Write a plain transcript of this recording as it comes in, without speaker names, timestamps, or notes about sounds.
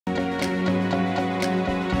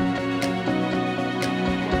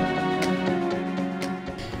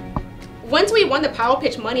once we won the Pow Wow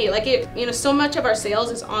Pitch money, like it, you know, so much of our sales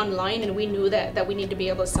is online, and we knew that we need to be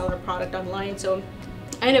able to sell our product online. So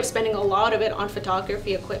I ended up spending a lot of it on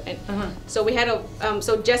photography equipment. So we had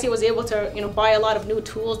so Jessie was able to, you know, buy a lot of new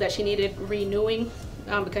tools that she needed renewing.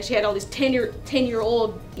 Because she had all these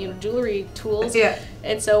 10-year-old, you know, jewelry tools. Yeah.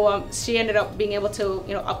 And so she ended up being able to,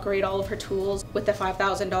 you know, upgrade all of her tools with the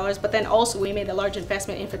 $5,000. But then also we made a large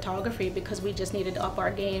investment in photography because we just needed to up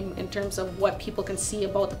our game in terms of what people can see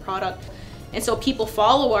about the product. And so people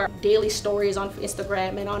follow our daily stories on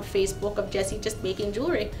Instagram and on Facebook of Jessie just making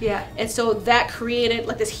jewelry. Yeah. And so that created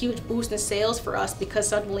like this huge boost in sales for us, because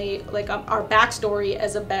suddenly like our backstory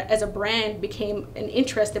as a brand became an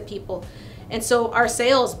interest to people. And so our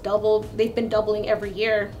sales doubled. They've been doubling every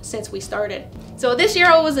year since we started. So this year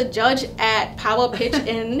I was a judge at Pow Wow Pitch,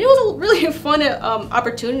 and it was a really fun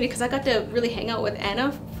opportunity because I got to really hang out with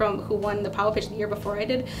Anna who won the Pow Wow Pitch the year before I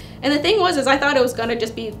did. And the thing was, I thought it was gonna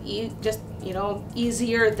just be you know,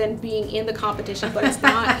 easier than being in the competition, but it's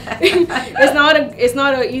not. it's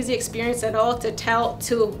not an easy experience at all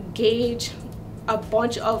to gauge a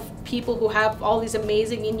bunch of people who have all these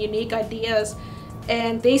amazing and unique ideas.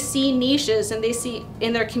 And they see niches, and they see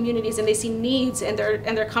in their communities, and they see needs, and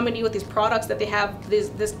they're coming to you with these products that they have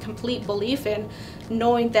this complete belief in,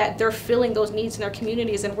 knowing that they're filling those needs in their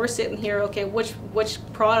communities. And we're sitting here, okay, which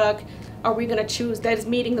product are we going to choose that is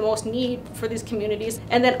meeting the most need for these communities?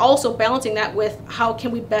 And then also balancing that with how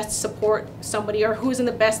can we best support somebody, or who's in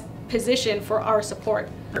the best position for our support.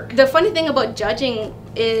 The funny thing about judging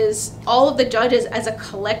is all of the judges as a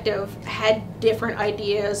collective had different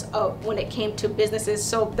ideas of when it came to businesses.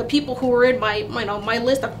 So the people who were in my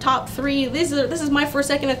list of top 3, this is my first,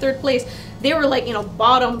 second, and third place, they were like, you know,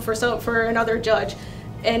 bottom for another judge.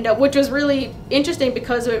 And which was really interesting,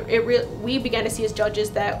 because we began to see as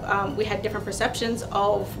judges that we had different perceptions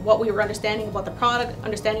of what we were understanding about the product,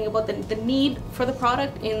 understanding about the need for the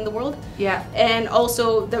product in the world. Yeah. And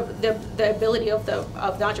also the ability of the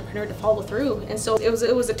entrepreneur to follow through. And so it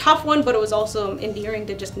was a tough one, but it was also endearing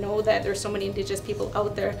to just know that there's so many Indigenous people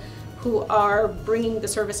out there who are bringing the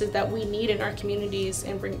services that we need in our communities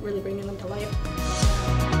and really bringing them to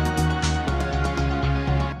life.